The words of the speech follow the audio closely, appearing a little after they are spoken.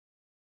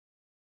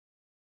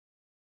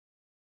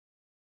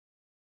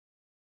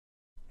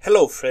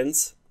Hello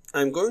friends,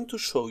 I'm going to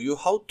show you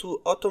how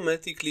to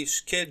automatically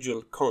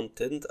schedule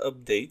content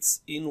updates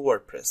in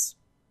WordPress.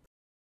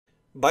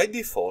 By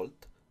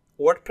default,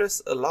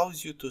 WordPress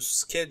allows you to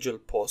schedule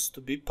posts to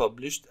be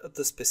published at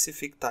a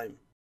specific time.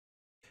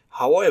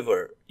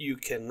 However, you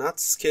cannot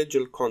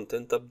schedule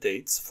content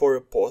updates for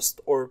a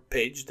post or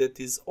page that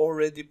is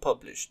already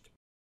published.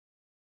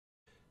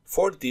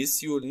 For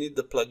this, you will need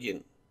the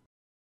plugin.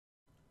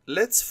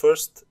 Let's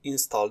first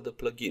install the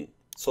plugin.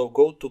 So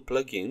go to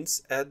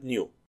Plugins, Add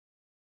New.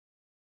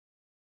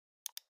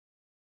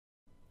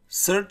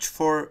 Search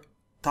for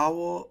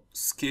Tao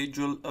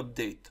Schedule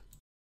Update.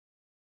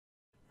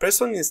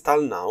 Press on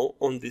Install Now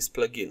on this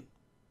plugin.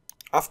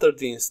 After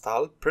the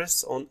install,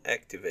 press on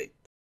Activate.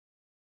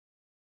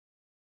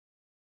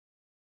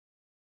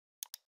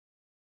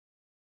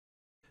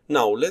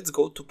 Now let's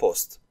go to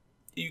Post.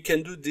 You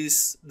can do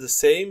this the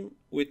same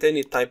with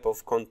any type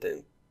of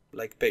content,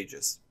 like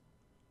pages.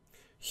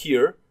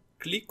 Here,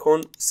 click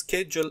on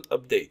Schedule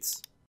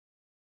Updates.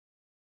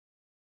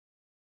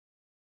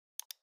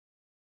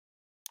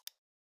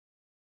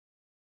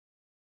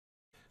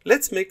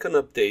 Let's make an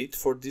update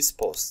for this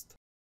post.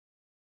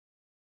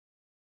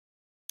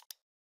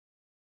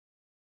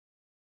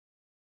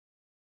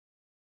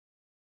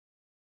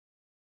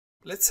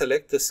 Let's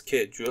select the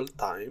schedule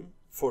time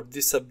for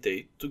this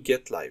update to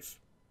get live.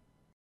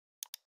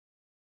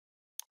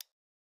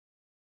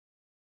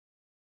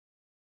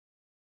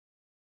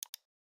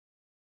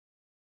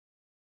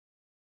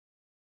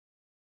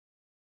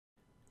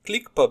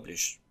 Click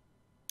Publish.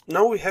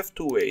 Now we have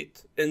to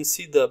wait and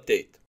see the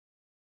update.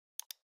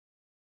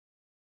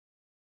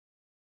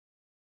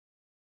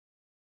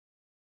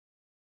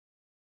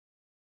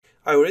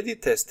 I already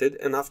tested,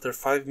 and after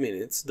 5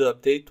 minutes the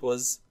update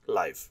was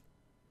live.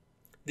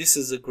 This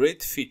is a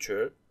great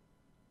feature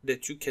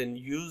that you can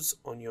use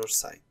on your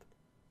site.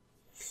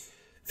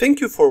 Thank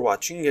you for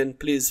watching, and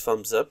please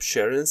thumbs up,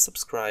 share and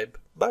subscribe.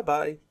 Bye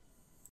bye.